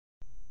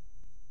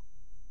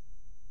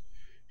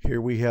Here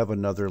we have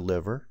another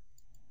liver.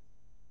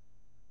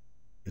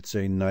 It's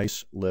a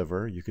nice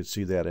liver. You could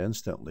see that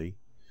instantly.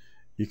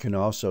 You can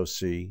also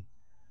see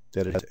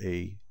that it has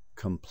a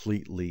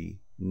completely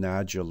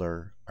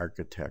nodular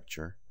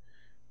architecture,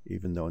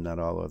 even though not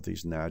all of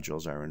these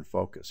nodules are in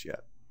focus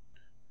yet.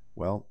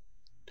 Well,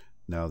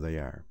 now they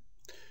are.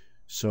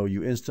 So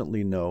you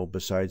instantly know,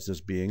 besides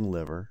this being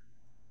liver,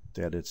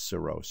 that it's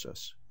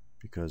cirrhosis.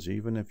 Because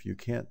even if you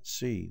can't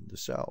see the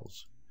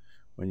cells,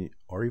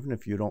 or even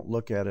if you don't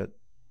look at it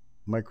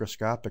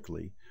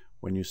microscopically,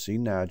 when you see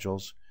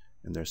nodules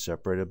and they're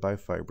separated by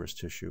fibrous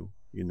tissue,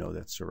 you know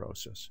that's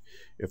cirrhosis.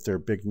 If they're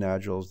big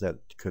nodules that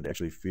could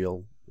actually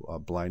feel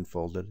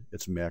blindfolded,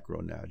 it's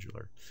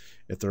macronodular.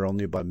 If they're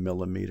only about a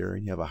millimeter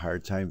and you have a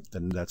hard time,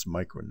 then that's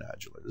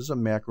micronodular. This is a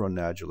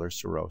macronodular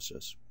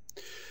cirrhosis.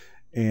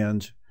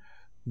 And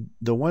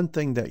the one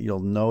thing that you'll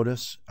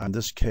notice on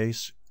this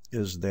case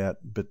is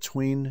that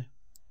between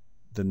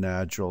the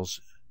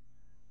nodules,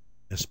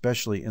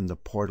 especially in the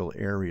portal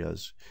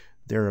areas,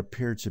 there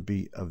appeared to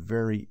be a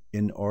very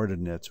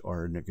inordinate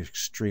or an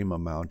extreme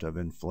amount of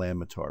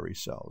inflammatory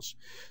cells.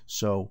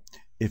 So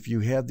if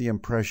you had the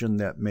impression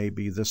that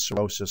maybe this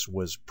cirrhosis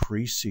was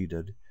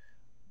preceded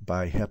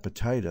by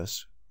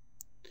hepatitis,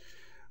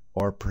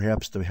 or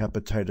perhaps the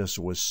hepatitis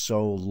was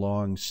so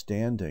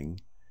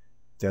long-standing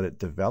that it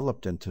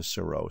developed into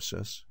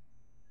cirrhosis,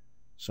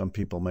 some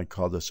people might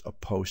call this a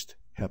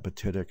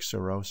post-hepatitic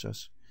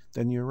cirrhosis,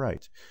 then you're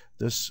right.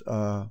 This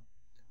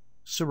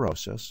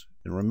cirrhosis,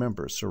 and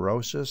remember,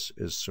 cirrhosis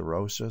is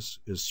cirrhosis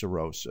is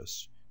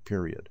cirrhosis,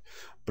 period.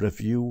 But if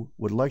you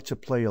would like to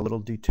play a little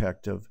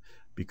detective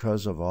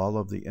because of all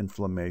of the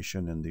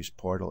inflammation in these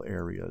portal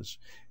areas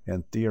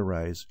and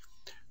theorize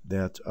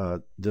that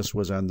this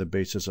was on the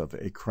basis of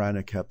a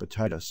chronic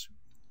hepatitis,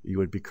 you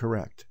would be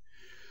correct.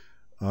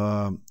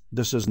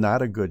 This is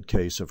not a good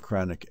case of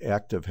chronic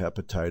active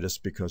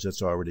hepatitis because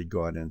it's already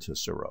gone into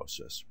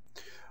cirrhosis.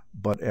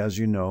 But as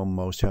you know,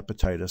 most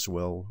hepatitis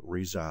will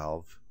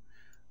resolve.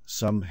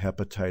 Some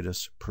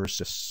hepatitis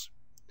persists.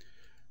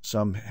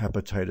 Some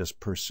hepatitis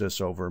persists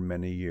over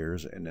many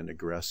years in an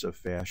aggressive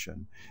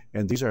fashion.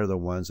 And these are the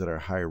ones that are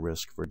high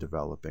risk for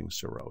developing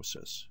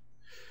cirrhosis.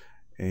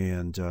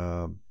 And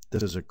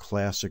this is a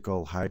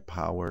classical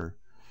high-power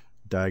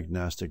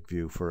diagnostic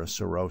view for a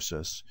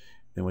cirrhosis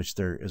in which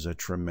there is a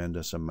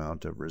tremendous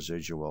amount of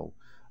residual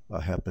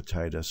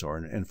hepatitis or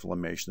an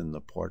inflammation in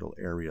the portal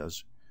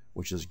areas,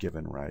 which has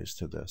given rise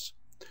to this.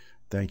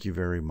 Thank you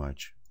very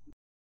much.